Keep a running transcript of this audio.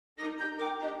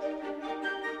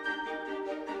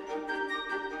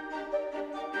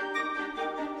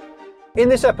In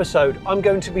this episode, I'm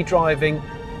going to be driving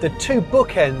the two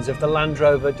bookends of the Land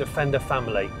Rover Defender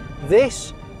family.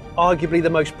 This, arguably the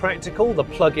most practical, the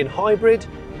plug-in hybrid,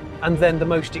 and then the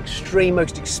most extreme,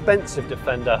 most expensive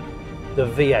Defender, the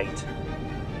V8.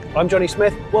 I'm Jonny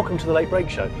Smith, welcome to the Late Break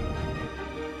Show.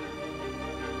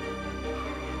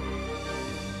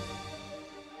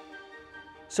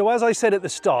 So as I said at the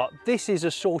start, this is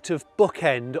a sort of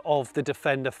bookend of the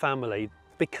Defender family.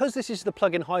 Because this is the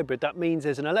plug-in hybrid, that means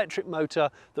there's an electric motor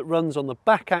that runs on the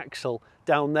back axle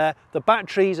down there. The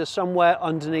batteries are somewhere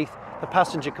underneath the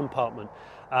passenger compartment.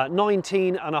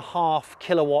 19.5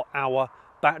 kilowatt hour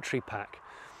battery pack.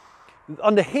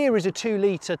 Under here is a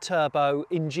 2-litre turbo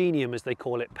Ingenium, as they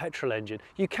call it, petrol engine.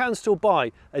 You can still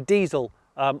buy a diesel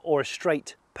or a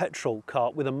straight petrol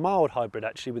car with a mild hybrid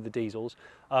actually with the diesels,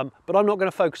 but I'm not going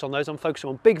to focus on those. I'm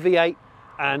focusing on big V8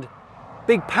 and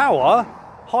big power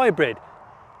hybrid.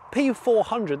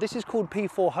 P400, this is called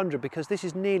P400 because this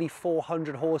is nearly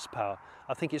 400 horsepower.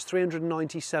 I think it's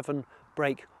 397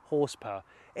 brake horsepower.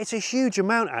 It's a huge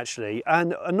amount actually, and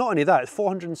not only that, it's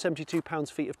 472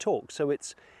 pounds-feet of torque, so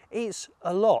it's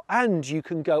a lot. And you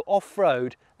can go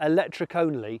off-road electric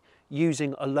only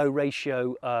using a low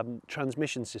ratio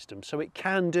transmission system, so it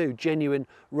can do genuine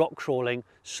rock crawling,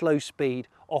 slow speed,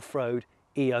 off-road,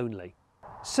 E only.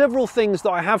 Several things that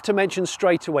I have to mention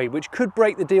straight away which could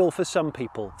break the deal for some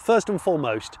people. First and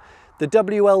foremost, the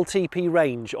WLTP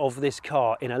range of this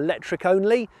car in electric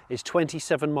only is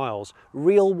 27 miles.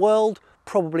 Real world,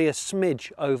 probably a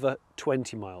smidge over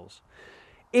 20 miles.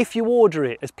 If you order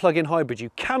it as plug-in hybrid, you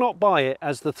cannot buy it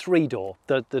as the 3-door,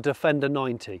 the Defender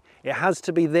 90. It has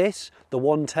to be this, the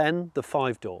 110, the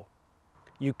 5-door.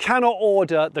 You cannot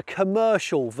order the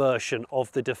commercial version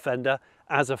of the Defender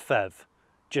as a PHEV,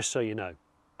 just so you know.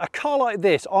 A car like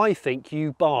this, I think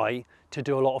you buy to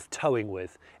do a lot of towing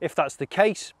with. If that's the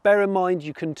case, bear in mind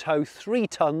you can tow 3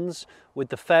 tons with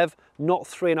the PHEV, not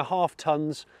 3.5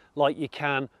 tons like you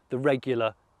can the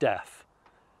regular DEF.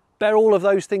 Bear all of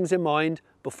those things in mind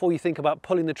before you think about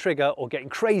pulling the trigger or getting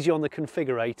crazy on the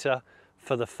configurator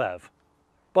for the PHEV.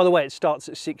 By the way, it starts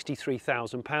at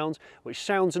 £63,000, which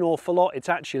sounds an awful lot. It's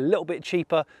actually a little bit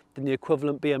cheaper than the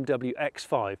equivalent BMW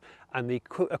X5. And the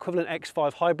equivalent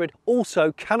X5 hybrid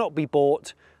also cannot be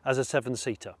bought as a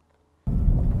 7-seater.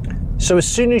 So as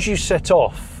soon as you set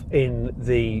off in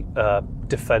the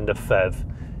Defender PHEV,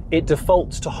 it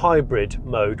defaults to hybrid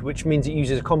mode, which means it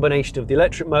uses a combination of the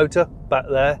electric motor back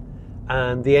there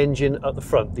and the engine at the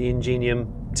front, the Ingenium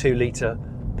 2-litre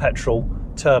petrol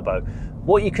turbo.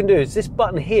 What you can do is this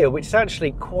button here, which is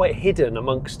actually quite hidden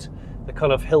amongst the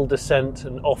kind of hill descent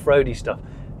and off-roady stuff.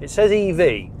 It says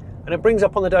EV, and it brings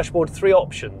up on the dashboard 3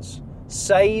 options: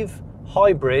 save,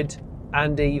 hybrid,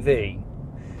 and EV.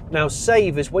 Now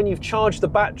save is when you've charged the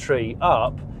battery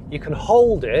up, you can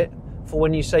hold it for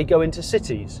when you say go into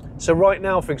cities. So right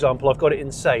now, for example, I've got it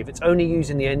in save. It's only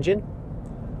using the engine,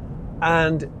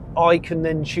 and I can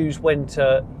then choose when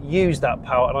to use that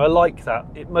power, and I like that.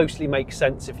 It mostly makes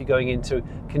sense if you're going into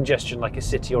congestion like a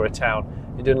city or a town.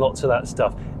 You're doing lots of that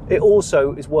stuff. It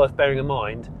also is worth bearing in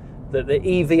mind that the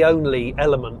EV only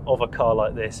element of a car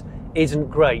like this isn't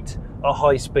great at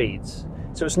high speeds.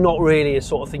 So it's not really a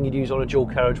sort of thing you'd use on a dual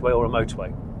carriageway or a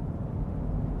motorway.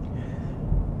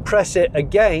 Press it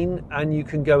again and you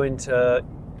can go into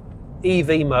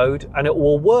EV mode, and it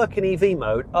will work in EV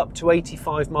mode up to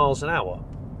 85 miles an hour,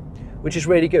 which is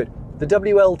really good. The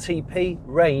WLTP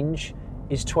range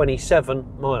is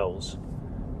 27 miles.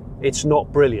 It's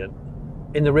not brilliant.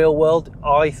 In the real world,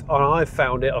 I've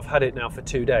found it, I've had it now for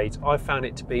 2 days, I've found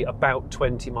it to be about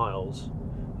 20 miles,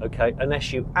 okay,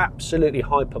 unless you absolutely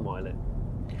hypermile it.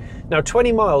 Now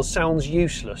 20 miles sounds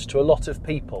useless to a lot of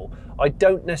people. I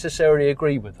don't necessarily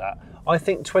agree with that. I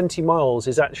think 20 miles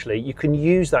is actually, you can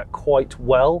use that quite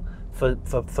well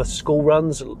for school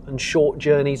runs and short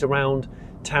journeys around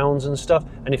towns and stuff,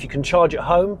 and if you can charge at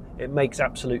home, it makes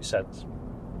absolute sense.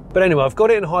 But anyway, I've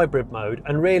got it in hybrid mode,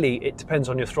 and really it depends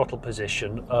on your throttle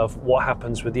position of what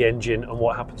happens with the engine and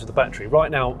what happens with the battery. Right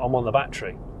now I'm on the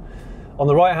battery. On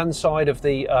the right hand side of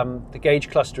the gauge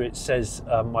cluster, it says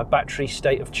my battery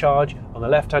state of charge. On the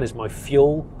left hand is my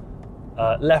fuel.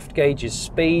 Left gauge is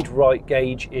speed, right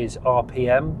gauge is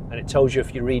RPM, and it tells you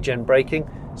if you're regen braking,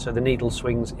 so the needle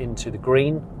swings into the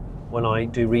green when I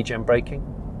do regen braking,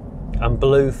 and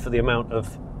blue for the amount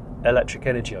of electric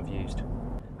energy I've used.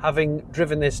 Having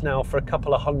driven this now for a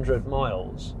couple of 100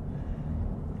 miles,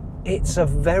 it's a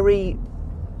very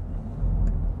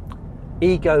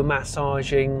ego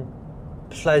massaging,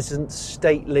 pleasant,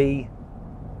 stately,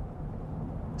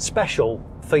 special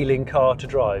feeling car to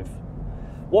drive.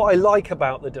 What I like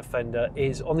about the Defender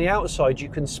is on the outside you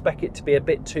can spec it to be a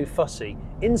bit too fussy.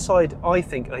 Inside I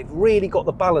think they've really got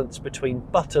the balance between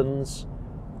buttons,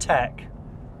 tech,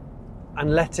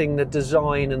 and letting the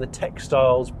design and the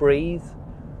textiles breathe.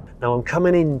 Now I'm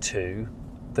coming into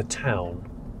the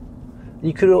town.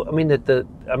 You could, I'm in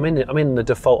the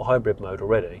default hybrid mode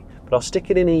already, but I'll stick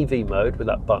it in EV mode with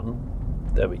that button.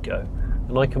 There we go.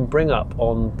 And I can bring up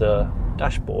on the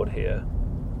dashboard here,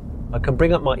 I can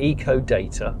bring up my eco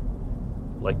data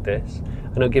like this,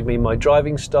 and it'll give me my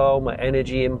driving style, my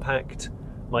energy impact,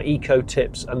 my eco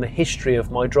tips, and the history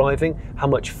of my driving, how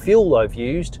much fuel I've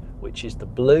used, which is the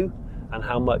blue, and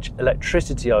how much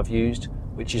electricity I've used,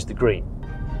 which is the green.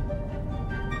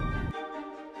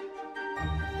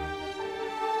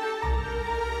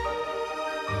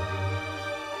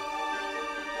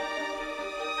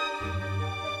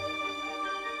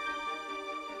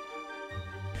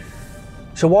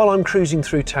 So while I'm cruising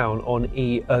through town on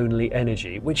E-only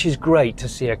energy, which is great to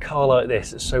see a car like this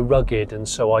that's so rugged and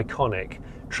so iconic,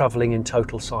 travelling in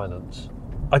total silence,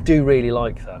 I do really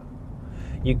like that.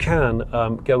 You can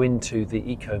go into the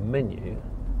eco menu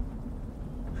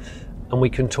and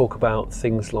we can talk about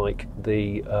things like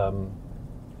the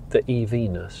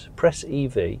EV-ness. Press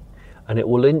EV and it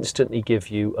will instantly give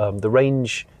you the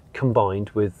range combined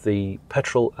with the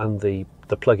petrol and the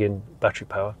plug-in battery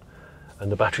power.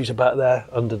 And the batteries are back there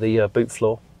under the boot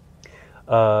floor.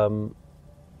 And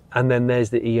then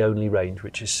there's the E-only range,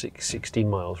 which is 16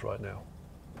 miles right now.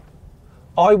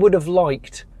 I would have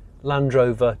liked Land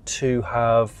Rover to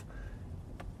have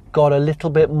got a little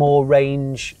bit more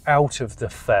range out of the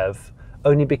PHEV,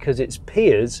 only because its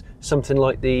peers, something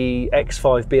like the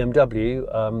X5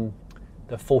 BMW,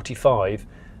 the 45,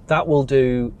 that will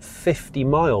do 50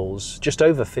 miles, just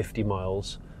over 50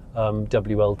 miles,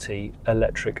 WLT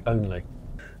electric only.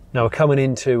 Now we're coming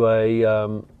into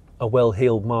a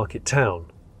well-heeled market town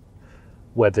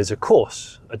where there's of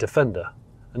course a Defender,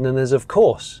 and then there's of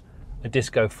course a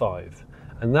Disco 5,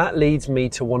 and that leads me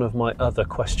to one of my other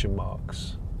question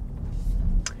marks.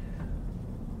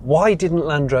 Why didn't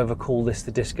Land Rover call this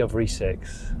the Discovery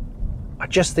 6? I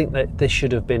just think that this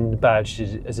should have been badged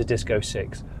as a Disco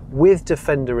 6 with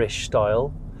Defender-ish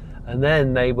style, and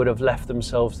then they would have left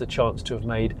themselves the chance to have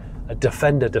made a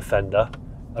Defender,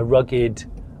 a rugged,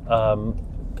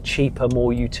 cheaper,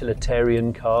 more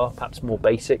utilitarian car, perhaps more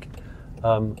basic,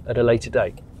 at a later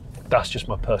date. That's just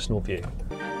my personal view.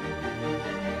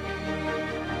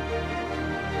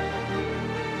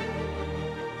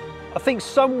 I think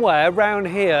somewhere around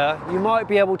here you might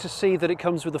be able to see that it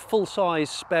comes with a full-size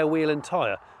spare wheel and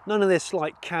tyre. None of this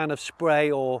like can of spray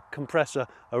or compressor,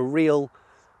 a real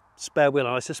spare wheel.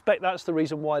 And I suspect that's the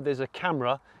reason why there's a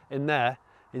camera in there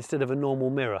instead of a normal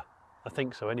mirror. I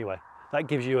think so anyway. That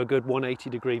gives you a good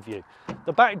 180-degree view.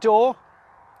 The back door,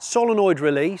 solenoid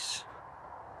release,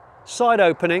 side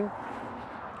opening,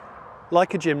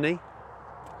 like a Jimny.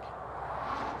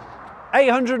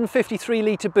 853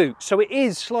 litre boot, so it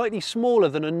is slightly smaller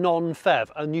than a non-PHEV,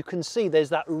 and you can see there's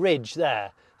that ridge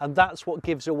there, and that's what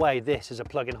gives away this as a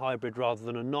plug-in hybrid rather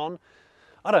than a non.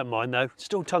 I don't mind though,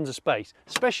 still tons of space,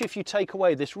 especially if you take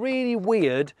away this really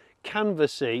weird,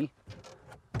 canvassy,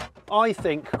 I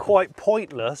think quite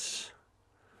pointless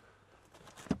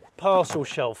parcel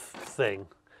shelf thing.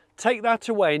 Take that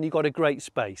away and you've got a great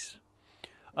space.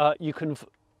 You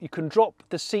can drop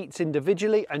the seats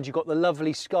individually and you've got the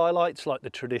lovely skylights like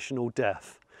the traditional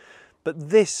DEF.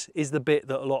 But this is the bit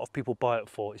that a lot of people buy it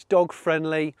for. It's dog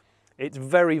friendly, it's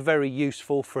very, very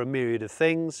useful for a myriad of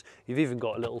things. You've even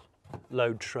got a little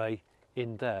load tray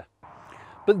in there.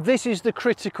 But this is the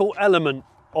critical element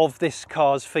of this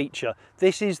car's feature.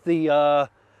 This is the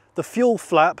fuel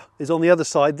flap is on the other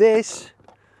side. This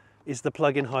is the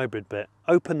plug-in hybrid bit.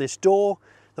 Open this door.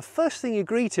 The first thing you're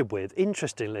greeted with,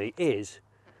 interestingly, is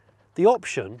the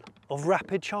option of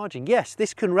rapid charging. Yes,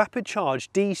 this can rapid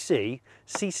charge DC,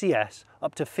 CCS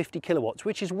up to 50 kilowatts,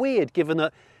 which is weird given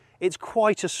that it's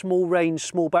quite a small range,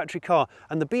 small battery car.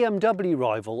 And the BMW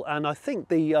rival, and I think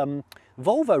the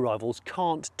Volvo rivals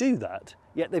can't do that,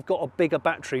 yet they've got a bigger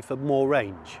battery for more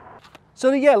range.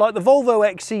 So yeah, like the Volvo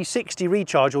XC60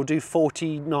 recharge will do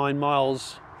 49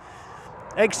 miles.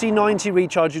 XC90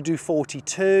 recharge will do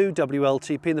 42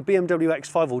 WLTP, and the BMW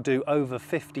X5 will do over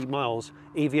 50 miles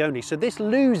EV only. So this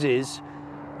loses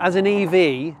as an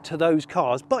EV to those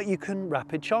cars, but you can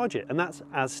rapid charge it, and that's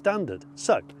as standard.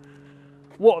 So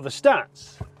what are the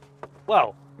stats?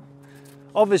 Well,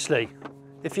 obviously,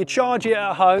 if you charge it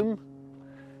at home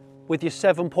with your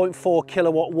 7.4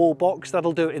 kilowatt wall box,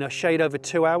 that'll do it in a shade over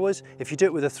 2 hours. If you do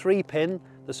it with a 3-pin,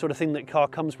 the sort of thing that car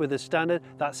comes with as standard,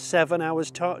 that's 7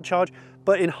 hours charge,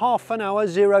 but in half an hour,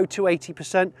 0 to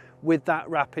 80% with that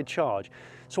rapid charge.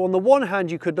 So on the one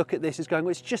hand, you could look at this as going,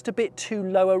 well, it's just a bit too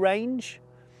low a range.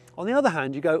 On the other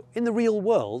hand, you go, in the real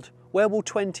world, where will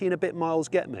 20 and a bit miles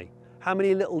get me? How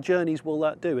many little journeys will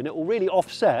that do? And it will really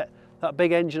offset that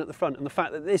big engine at the front and the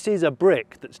fact that this is a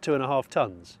brick that's 2.5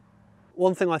 tons.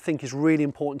 One thing I think is really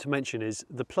important to mention is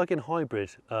the plug-in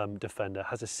hybrid Defender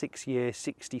has a 6-year,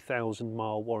 60,000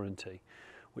 mile warranty,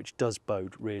 which does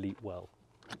bode really well.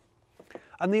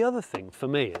 And the other thing for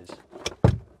me is,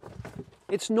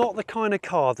 it's not the kind of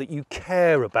car that you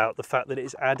care about the fact that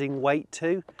it's adding weight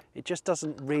to. It just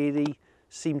doesn't really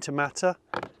seem to matter.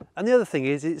 And the other thing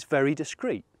is, it's very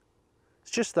discreet.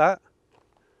 It's just that,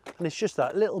 and it's just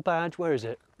that little badge. Where is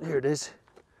it? Here it is.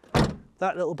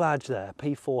 That little badge there,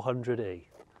 P400e.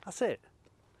 That's it.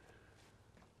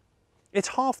 It's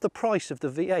half the price of the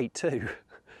V8 too,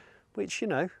 which, you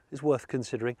know, is worth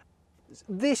considering.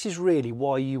 This is really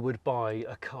why you would buy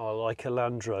a car like a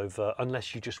Land Rover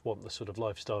unless you just want the sort of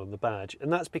lifestyle and the badge,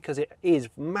 and that's because it is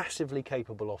massively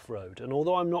capable off-road. And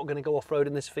although I'm not going to go off-road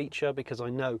in this feature because I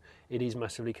know it is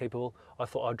massively capable, I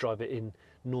thought I'd drive it in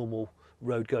normal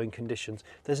road-going conditions.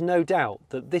 There's no doubt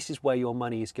that this is where your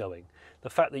money is going. The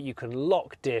fact that you can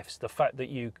lock diffs, the fact that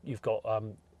you've got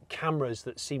cameras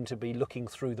that seem to be looking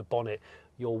through the bonnet,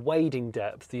 your wading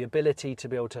depth, the ability to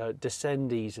be able to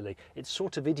descend easily. It's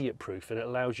sort of idiot-proof and it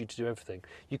allows you to do everything.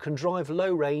 You can drive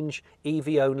low range,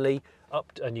 EV only,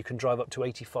 and you can drive up to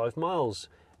 85 miles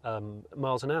an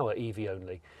hour EV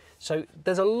only. So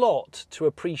there's a lot to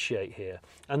appreciate here.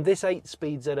 And this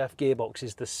 8-speed ZF gearbox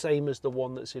is the same as the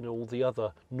one that's in all the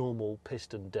other normal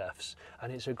piston defs.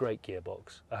 And it's a great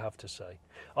gearbox, I have to say.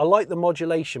 I like the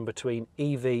modulation between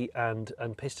EV and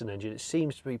piston engine. It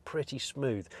seems to be pretty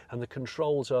smooth and the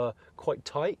controls are quite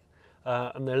tight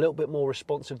and they're a little bit more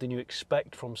responsive than you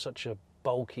expect from such a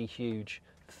bulky, huge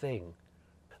thing.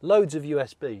 Loads of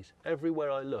USBs.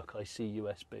 Everywhere I look, I see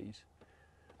USBs.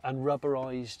 And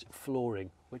rubberized flooring,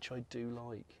 which I do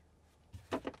like.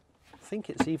 I think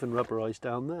it's even rubberized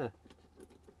down there.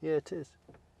 Yeah, it is.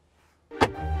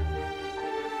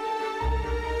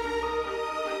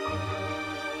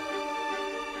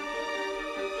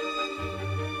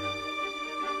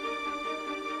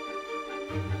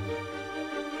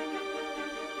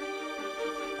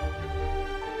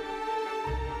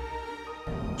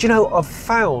 Do you know, I've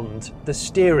found the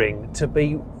steering to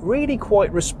be really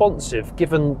quite responsive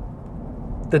given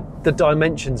the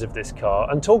dimensions of this car.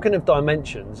 And talking of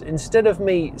dimensions, instead of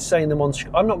me saying them on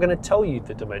screen, I'm not going to tell you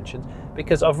the dimensions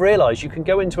because I've realised you can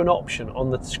go into an option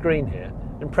on the screen here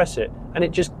and press it and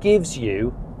it just gives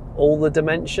you all the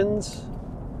dimensions.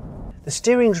 The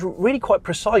steering's really quite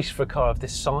precise for a car of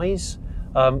this size.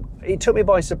 It took me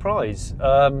by surprise.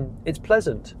 It's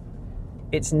pleasant,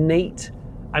 it's neat,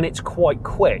 and it's quite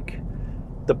quick.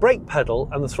 The brake pedal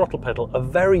and the throttle pedal are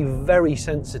very, very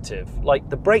sensitive. Like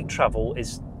the brake pedal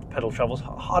travel's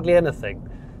hardly anything.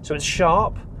 So it's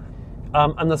sharp,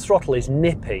 and the throttle is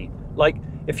nippy. Like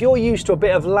if you're used to a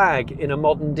bit of lag in a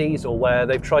modern diesel where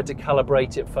they've tried to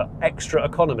calibrate it for extra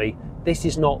economy, this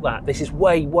is not that. This is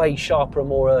way, way sharper and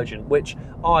more urgent, which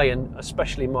I, and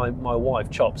especially my wife,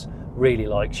 Chops, really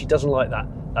like. She doesn't like that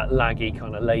laggy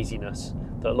kind of laziness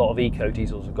that a lot of eco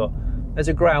diesels have got. There's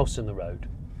a grouse in the road.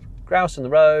 Grouse in the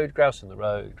road, grouse in the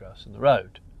road, grouse in the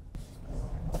road.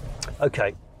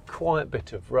 Okay, quiet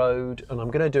bit of road, and I'm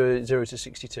going to do a 0 to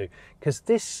 62 because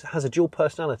this has a dual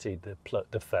personality, the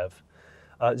PHEV.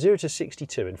 0 to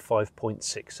 62 in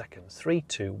 5.6 seconds. 3,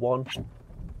 2, 1.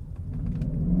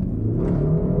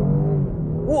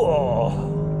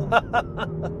 Whoa!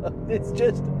 It's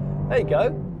just, there you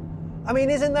go. I mean,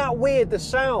 isn't that weird? The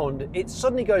sound, it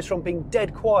suddenly goes from being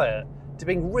dead quiet to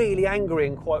being really angry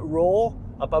and quite raw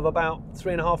above about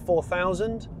 3,500,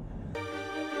 4,000.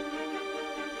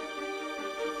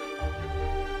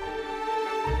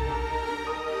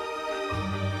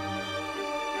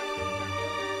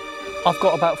 I've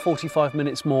got about 45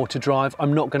 minutes more to drive.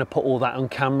 I'm not going to put all that on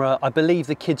camera. I believe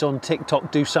the kids on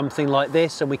TikTok do something like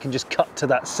this and we can just cut to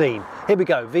that scene. Here we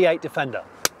go, V8 Defender.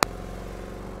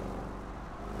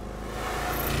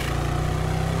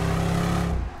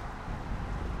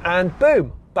 And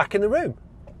boom, back in the room.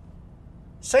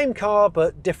 Same car,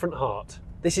 but different heart.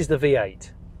 This is the V8.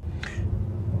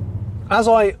 As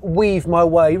I weave my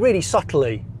way really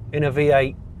subtly in a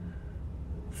V8,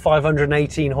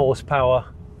 518 horsepower,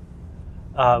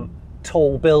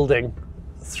 tall building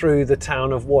through the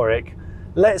town of Warwick,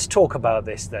 let's talk about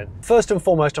this then. First and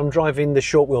foremost, I'm driving the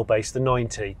short wheelbase, the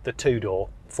 90, the 2-door,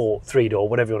 3-door,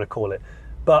 whatever you want to call it.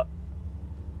 But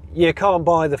you can't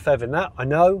buy the PHEV in that, I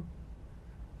know.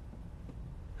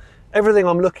 Everything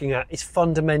I'm looking at is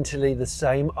fundamentally the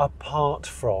same, apart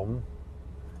from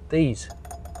these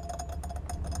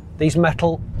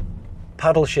metal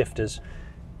paddle shifters.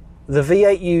 The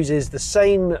V8 uses the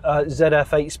same ZF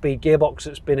 8-speed gearbox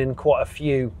that's been in quite a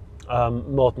few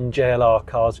modern JLR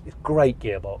cars. It's a great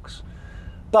gearbox,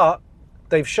 but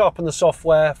they've sharpened the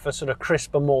software for sort of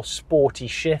crisper, more sporty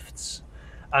shifts,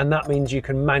 and that means you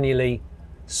can manually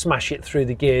smash it through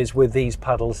the gears with these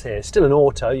paddles here. Still an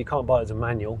auto, you can't buy it as a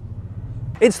manual.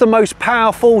 It's the most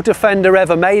powerful Defender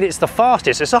ever made. It's the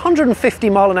fastest. It's a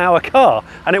 150-mile-an-hour car,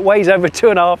 and it weighs over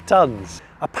 2.5 tons.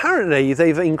 Apparently,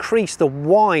 they've increased the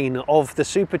whine of the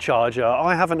supercharger.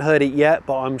 I haven't heard it yet,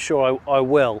 but I'm sure I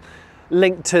will.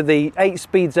 Linked to the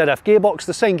 8-speed ZF gearbox,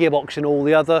 the same gearbox in all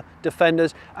the other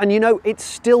Defenders. And you know, it's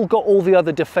still got all the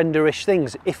other Defender-ish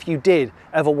things if you did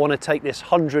ever want to take this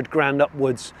 100 grand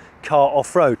upwards car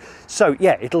off-road. So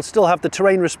yeah, it'll still have the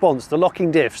terrain response, the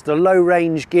locking diffs, the low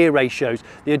range gear ratios,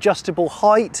 the adjustable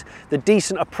height, the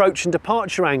decent approach and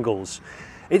departure angles.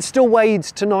 It still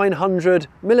weighs to 900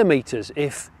 millimeters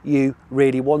if you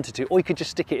really wanted to, or you could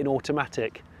just stick it in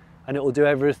automatic and it will do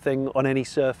everything on any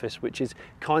surface, which is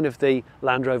kind of the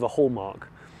Land Rover hallmark.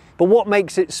 But what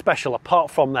makes it special apart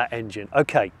from that engine?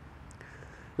 Okay,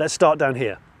 let's start down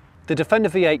here. The Defender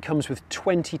V8 comes with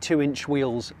 22-inch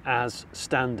wheels as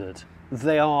standard.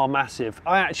 They are massive.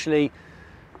 I actually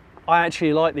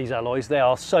like these alloys. They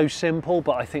are so simple,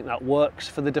 but I think that works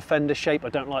for the Defender shape. I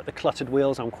don't like the cluttered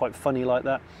wheels. I'm quite funny like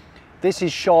that. This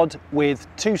is shod with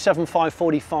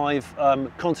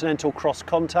 275/45 Continental Cross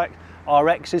Contact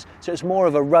RXs, so it's more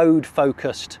of a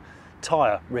road-focused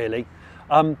tyre, really.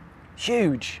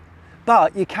 Huge,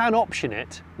 but you can option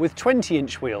it with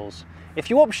 20-inch wheels. If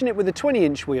you option it with the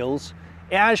 20-inch wheels,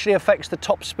 it actually affects the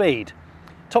top speed.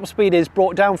 Top speed is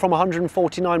brought down from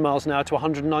 149 miles an hour to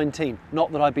 119.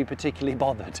 Not that I'd be particularly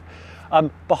bothered.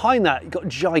 Behind that, you've got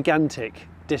gigantic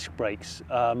disc brakes,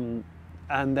 and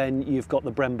then you've got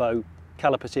the Brembo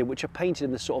calipers here, which are painted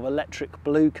in this sort of electric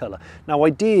blue colour. Now, I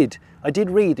did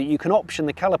read that you can option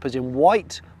the calipers in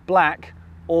white, black,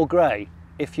 or grey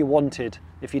if you wanted,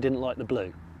 if you didn't like the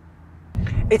blue.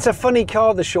 It's a funny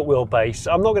car, the short wheelbase.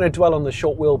 I'm not going to dwell on the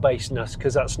short wheelbaseness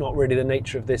because that's not really the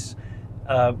nature of this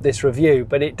this review,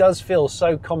 but it does feel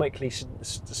so comically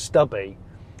stubby.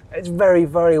 It's very,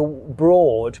 very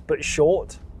broad but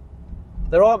short.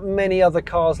 There aren't many other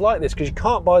cars like this because you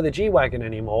can't buy the G-Wagon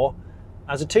anymore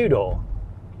as a two-door.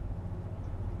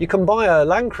 You can buy a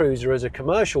Land Cruiser as a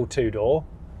commercial two-door.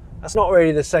 That's not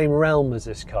really the same realm as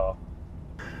this car.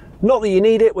 Not that you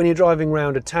need it when you're driving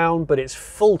around a town, but it's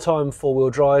full-time four-wheel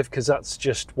drive because that's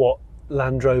just what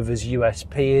Land Rover's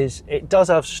USP is. It does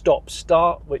have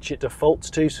stop-start, which it defaults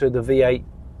to, so the V8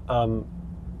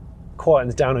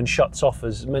 quietens down and shuts off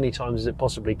as many times as it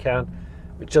possibly can,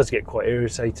 which does get quite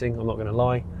irritating, I'm not going to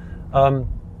lie.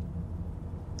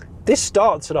 This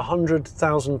starts at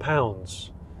 £100,000.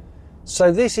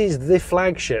 So this is the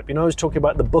flagship. You know, I was talking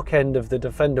about the bookend of the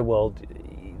Defender world.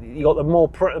 You got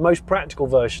the most practical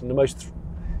version, the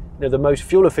most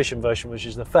fuel efficient version, which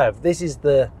is the PHEV. This is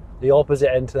the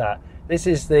opposite end to that. This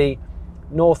is the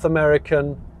North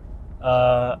American,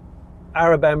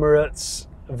 Arab Emirates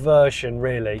version,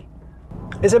 really.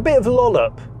 It's a bit of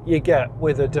lollop you get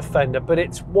with a Defender, but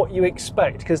it's what you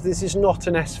expect because this is not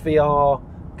an SVR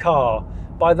car.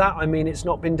 By that I mean it's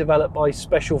not been developed by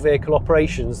Special Vehicle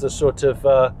Operations, the sort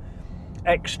of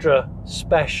extra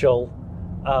special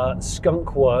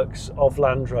skunk works of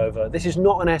Land Rover. This is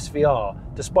not an SVR,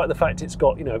 despite the fact it's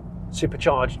got, you know,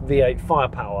 supercharged V8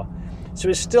 firepower. So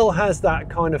it still has that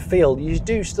kind of feel. You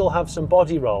do still have some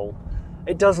body roll.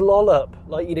 It does lollop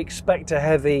like you'd expect a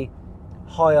heavy,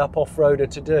 high-up off-roader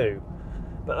to do.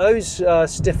 But those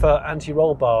stiffer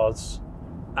anti-roll bars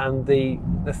and the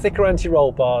thicker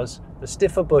anti-roll bars, the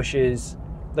stiffer bushes,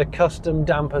 the custom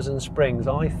dampers and springs,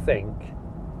 I think,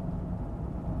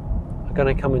 are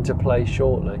going to come into play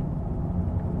shortly.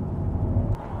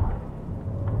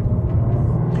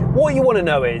 What you want to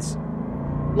know is,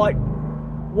 like,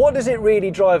 what does it really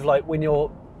drive like when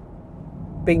you're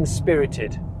being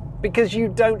spirited? Because you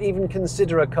don't even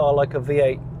consider a car like a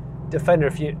V8 Defender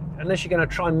unless you're going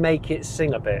to try and make it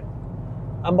sing a bit.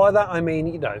 And by that I mean,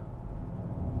 you know,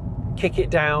 kick it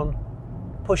down,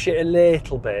 push it a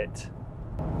little bit.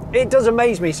 It does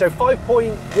amaze me. So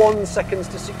 5.1 seconds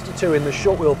to 62 in the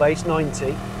short wheelbase,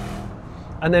 90,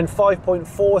 and then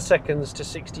 5.4 seconds to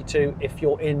 62 if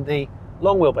you're in the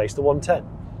long wheelbase, the 110.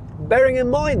 Bearing in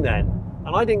mind then,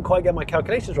 and I didn't quite get my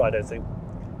calculations right, I don't think.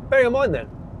 Bearing in mind then,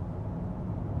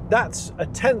 that's a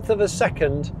 1/10 of a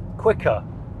second quicker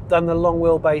than the long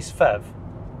wheelbase PHEV.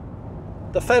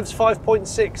 The PHEV's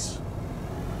 5.6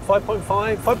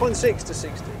 5.5, 5.6 to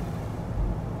 60.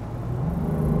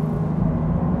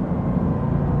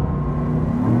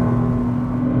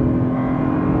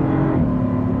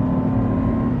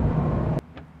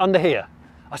 Under here,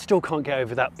 I still can't get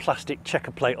over that plastic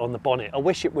checker plate on the bonnet. I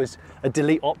wish it was a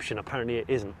delete option, apparently it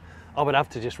isn't. I would have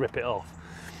to just rip it off.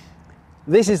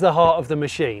 This is the heart of the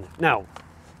machine. Now,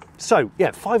 so yeah,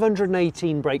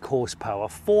 518 brake horsepower,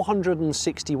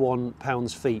 461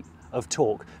 pounds-feet of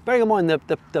torque. Bearing in mind the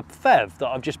PHEV that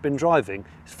I've just been driving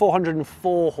is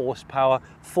 404 horsepower,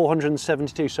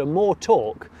 472, so more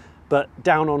torque, but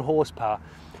down on horsepower.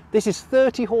 This is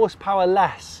 30 horsepower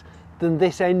less than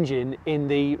this engine in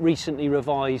the recently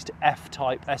revised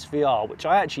F-Type SVR, which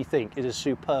I actually think is a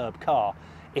superb car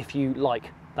if you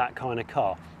like that kind of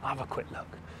car. I'll have a quick look.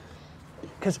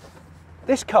 Because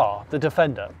this car, the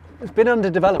Defender, has been under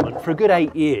development for a good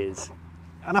 8 years.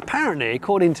 And apparently,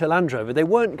 according to Land Rover, they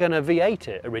weren't going to V8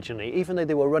 it originally, even though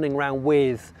they were running around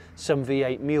with some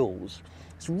V8 mules.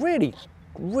 It's really,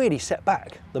 really set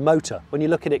back, the motor, when you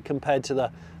look at it compared to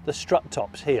the strut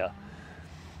tops here.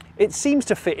 It seems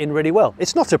to fit in really well.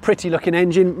 It's not a pretty looking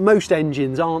engine. Most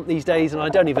engines aren't these days, and I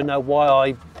don't even know why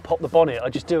I pop the bonnet. I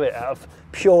just do it out of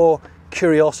pure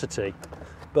curiosity.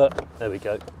 But there we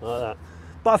go, like that.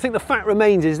 But I think the fact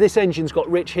remains is this engine's got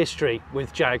rich history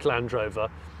with Jag Land Rover.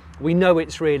 We know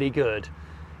it's really good.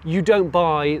 You don't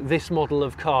buy this model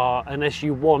of car unless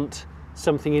you want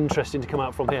something interesting to come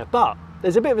out from here. But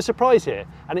there's a bit of a surprise here,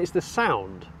 and it's the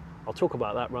sound. I'll talk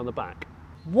about that around the back.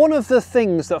 One of the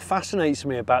things that fascinates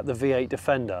me about the V8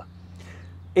 Defender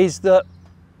is that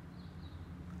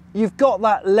you've got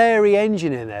that Larry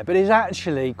engine in there, but it's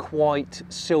actually quite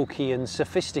silky and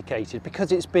sophisticated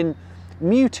because it's been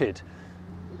muted.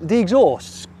 The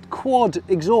exhausts, quad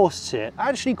exhausts here,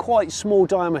 actually quite small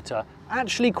diameter,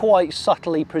 actually quite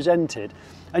subtly presented.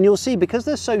 And you'll see, because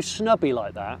they're so snubby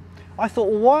like that, I thought,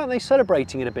 well, why aren't they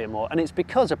celebrating it a bit more? And it's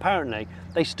because apparently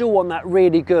they still want that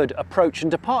really good approach and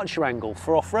departure angle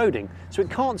for off-roading, so it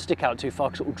can't stick out too far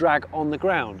because it will drag on the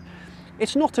ground.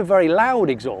 It's not a very loud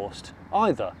exhaust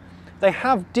either. They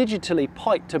have digitally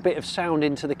piped a bit of sound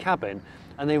into the cabin,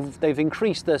 and they've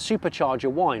increased the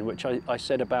supercharger whine, which I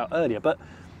said about earlier, but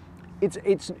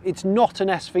it's not an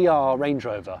SVR Range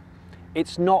Rover.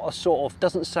 It's not a sort of,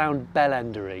 doesn't sound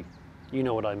bell-endery, you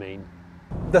know what I mean.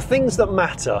 The things that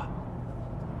matter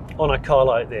on a car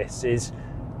like this is,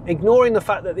 ignoring the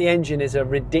fact that the engine is a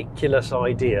ridiculous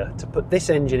idea to put this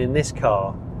engine in this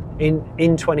car in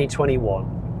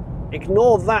 2021,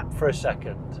 ignore that for a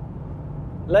second.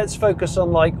 Let's focus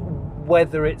on like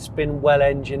whether it's been well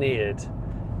engineered.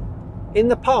 In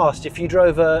the past, if you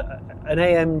drove an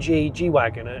AMG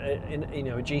G-Wagon, you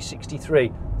know, a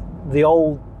G63,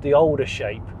 the older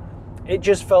shape, it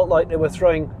just felt like they were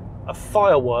throwing a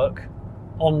firework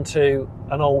onto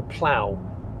an old plough.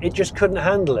 It just couldn't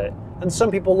handle it. And some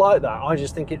people like that. I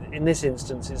just think in this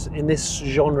instance, in this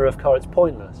genre of car, it's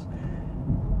pointless.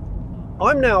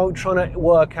 I'm now trying to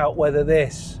work out whether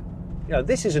this, you know,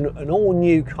 this is an all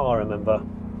new car, remember.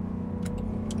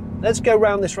 Let's go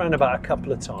round this roundabout a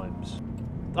couple of times.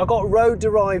 I've got road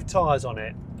derived tyres on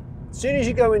it. As soon as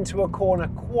you go into a corner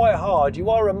quite hard, you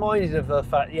are reminded of the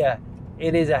fact, yeah,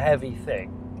 it is a heavy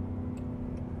thing.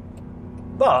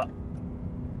 But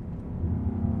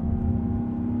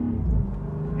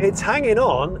it's hanging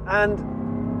on, and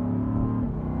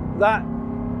that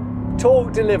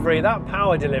torque delivery, that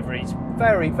power delivery is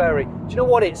very, very, do you know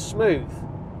what, it's smooth.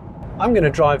 I'm going to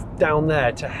drive down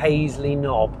there to Hazley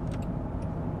Knob.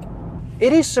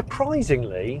 It is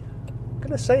surprisingly, I'm going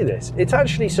to say this, it's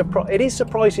actually it is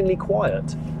surprisingly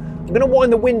quiet. I'm going to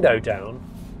wind the window down.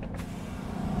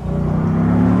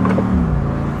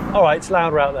 All right, it's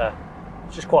louder out there.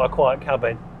 It's just quite a quiet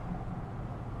cabin.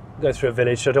 Go through a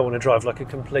village, so I don't want to drive like a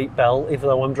complete bell, even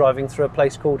though I'm driving through a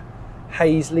place called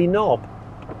Hazley Knob.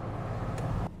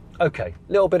 Okay,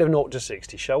 little bit of 0 to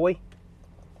 60, shall we?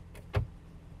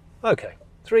 Okay,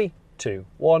 3, 2,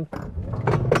 1.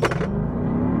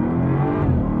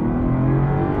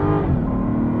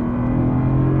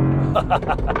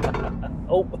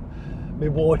 Oh, my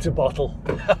water bottle.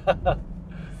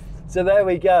 So there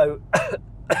we go.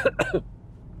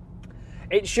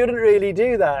 It shouldn't really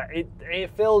do that. It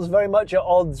feels very much at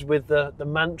odds with the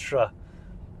mantra,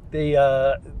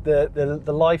 the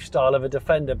lifestyle of a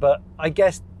Defender. But I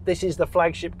guess this is the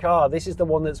flagship car. This is the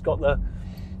one that's got the,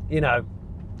 you know,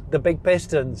 the big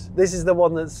pistons. This is the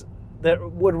one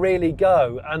that would really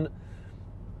go. And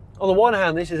on the one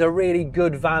hand, this is a really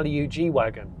good value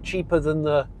G-Wagon, cheaper than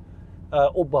the,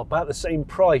 well, about the same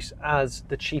price as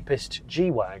the cheapest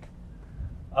G-Wag.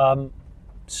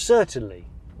 Certainly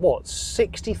what,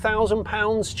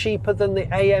 £60,000 cheaper than the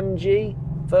AMG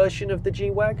version of the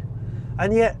G-Wag,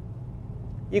 and yet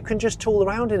you can just tool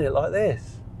around in it like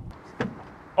this.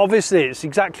 Obviously it's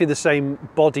exactly the same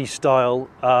body style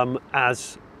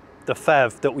as the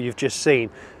PHEV that we've just seen.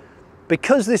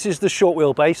 Because this is the short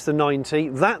wheelbase, the 90,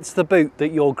 that's the boot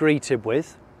that you're greeted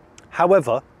with.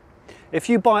 However, if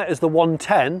you buy it as the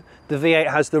 110, the V8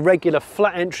 has the regular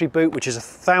flat entry boot, which is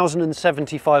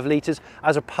 1,075 litres,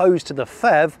 as opposed to the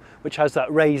PHEV, which has that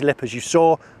raised lip as you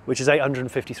saw, which is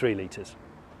 853 litres.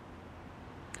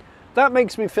 That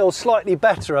makes me feel slightly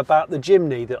better about the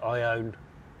Jimny that I own,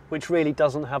 which really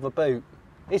doesn't have a boot.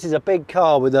 This is a big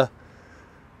car with a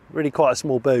really quite a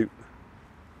small boot.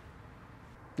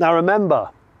 Now remember,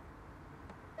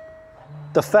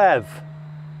 the PHEV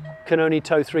can only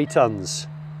tow 3 tons.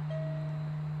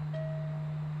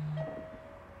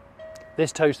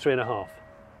 This tows 3.5,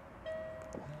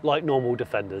 like normal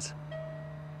Defenders.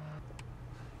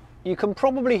 You can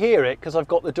probably hear it because I've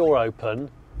got the door open,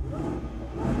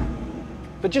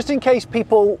 but just in case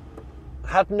people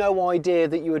had no idea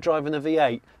that you were driving the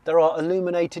V8, there are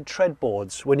illuminated tread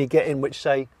boards when you get in which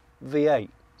say V8,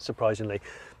 surprisingly.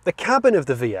 The cabin of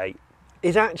the V8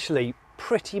 is actually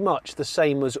pretty much the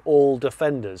same as all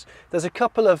Defenders. There's a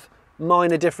couple of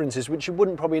minor differences which you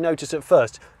wouldn't probably notice at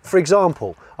first. For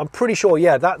example, I'm pretty sure,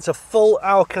 yeah, that's a full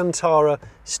Alcantara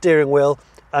steering wheel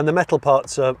and the metal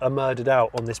parts are murdered out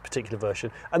on this particular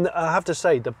version. And I have to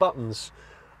say, the buttons,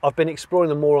 I've been exploring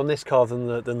them more on this car than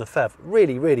the PHEV.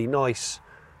 Really, really nice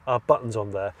buttons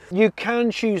on there. You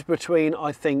can choose between,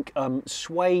 I think,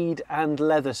 suede and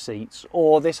leather seats,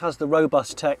 or this has the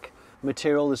Robust Tech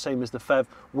material, the same as the PHEV,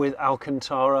 with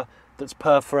Alcantara that's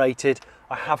perforated.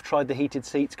 I have tried the heated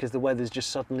seats because the weather's just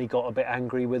suddenly got a bit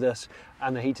angry with us,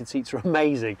 and the heated seats are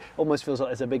amazing. Almost feels like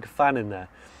there's a big fan in there.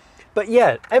 But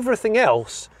yeah, everything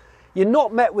else, you're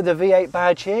not met with a V8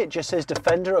 badge here. It just says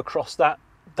Defender across that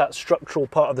structural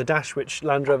part of the dash, which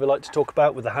Land Rover like to talk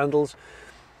about with the handles.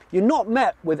 You're not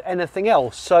met with anything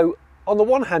else. So on the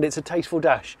one hand, it's a tasteful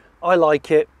dash. I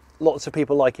like it. Lots of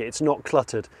people like it. It's not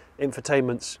cluttered.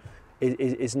 Infotainment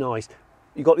is nice.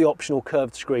 You've got the optional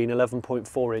curved screen,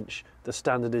 11.4 inch. The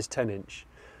standard is 10 inch.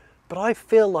 But I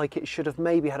feel like it should have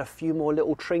maybe had a few more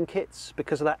little trinkets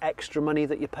because of that extra money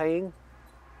that you're paying.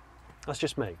 That's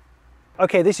just me.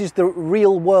 Okay, this is the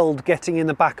real world getting in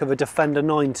the back of a Defender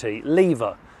 90.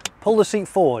 Lever, pull the seat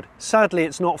forward. Sadly,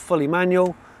 it's not fully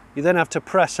manual. You then have to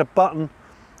press a button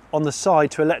on the side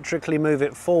to electrically move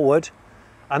it forward.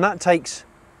 And that takes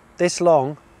this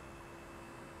long.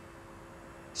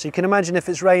 So you can imagine if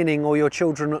it's raining or your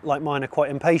children, like mine, are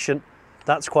quite impatient,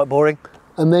 that's quite boring.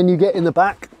 And then you get in the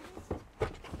back.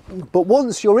 But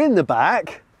once you're in the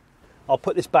back, I'll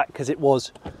put this back because it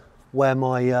was where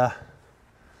my...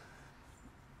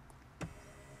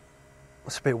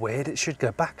 It's a bit weird. It should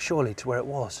go back surely to where it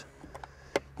was.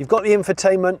 You've got the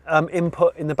infotainment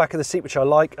input in the back of the seat, which I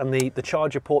like, and the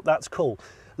charger port. That's cool.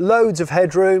 Loads of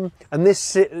headroom, and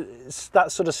that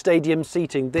sort of stadium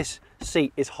seating, this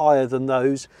seat is higher than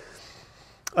those,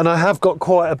 and I have got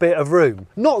quite a bit of room.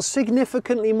 Not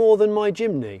significantly more than my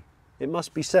Jimny, it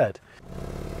must be said.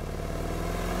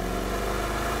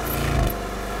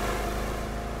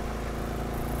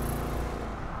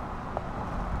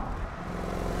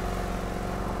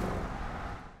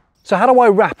 So how do I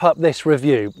wrap up this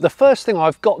review? The first thing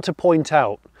I've got to point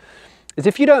out is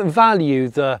if you don't value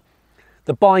the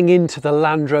buying into the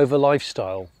Land Rover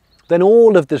lifestyle, then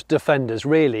all of the Defenders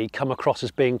really come across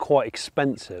as being quite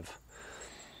expensive.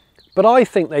 But I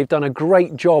think they've done a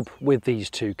great job with these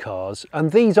two cars,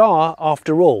 and these are,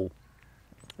 after all,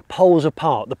 poles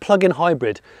apart. The plug-in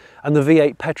hybrid and the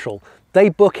V8 petrol, they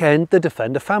bookend the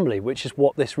Defender family, which is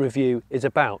what this review is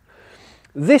about.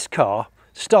 This car,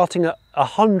 starting at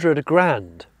 100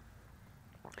 grand,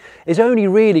 is only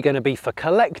really going to be for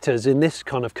collectors in this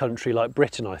kind of country like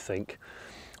Britain, I think,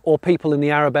 or people in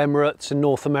the Arab Emirates and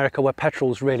North America where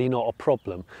petrol's really not a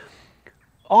problem.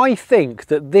 I think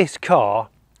that this car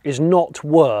is not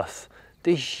worth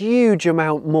the huge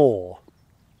amount more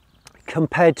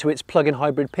compared to its plug-in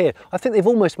hybrid peer. I think they've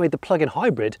almost made the plug-in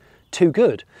hybrid too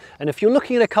good. And if you're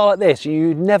looking at a car like this,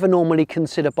 you never normally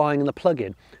consider buying the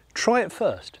plug-in, try it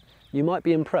first. You might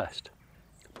be impressed.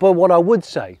 But what I would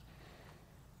say,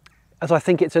 as I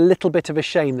think it's a little bit of a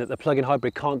shame that the plug-in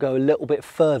hybrid can't go a little bit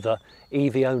further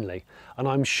EV only, and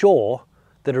I'm sure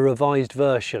that a revised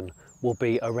version will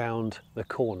be around the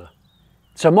corner.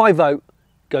 So my vote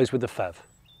goes with the PHEV,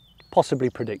 possibly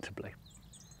predictably.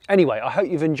 Anyway, I hope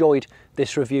you've enjoyed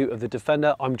this review of the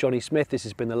Defender. I'm Jonny Smith, this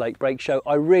has been the Late Break Show.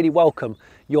 I really welcome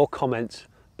your comments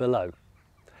below.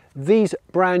 These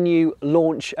brand new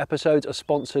launch episodes are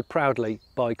sponsored proudly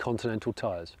by Continental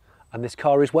Tyres, and this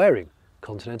car is wearing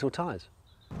Continental tyres.